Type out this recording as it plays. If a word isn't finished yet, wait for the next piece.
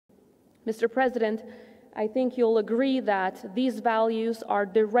Mr. President, I think you'll agree that these values are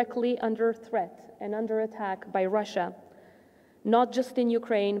directly under threat and under attack by Russia, not just in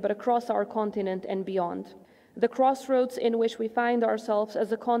Ukraine, but across our continent and beyond. The crossroads in which we find ourselves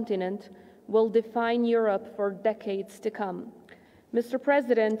as a continent will define Europe for decades to come. Mr.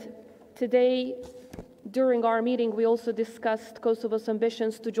 President, today, during our meeting, we also discussed Kosovo's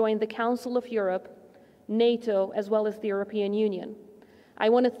ambitions to join the Council of Europe, NATO, as well as the European Union. I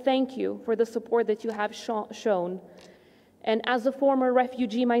want to thank you for the support that you have shown. And as a former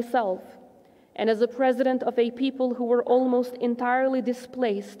refugee myself, and as a president of a people who were almost entirely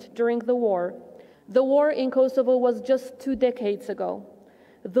displaced during the war in Kosovo was just 2 decades ago.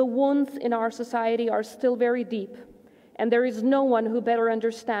 The wounds in our society are still very deep, and there is no one who better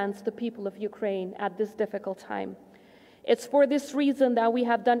understands the people of Ukraine at this difficult time. It's for this reason that we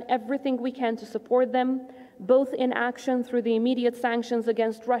have done everything we can to support them, both in action through the immediate sanctions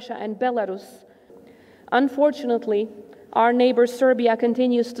against Russia and Belarus. Unfortunately, our neighbor Serbia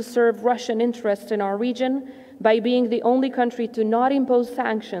continues to serve Russian interests in our region by being the only country to not impose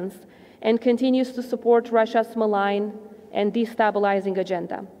sanctions and continues to support Russia's malign and destabilizing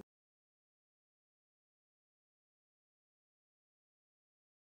agenda.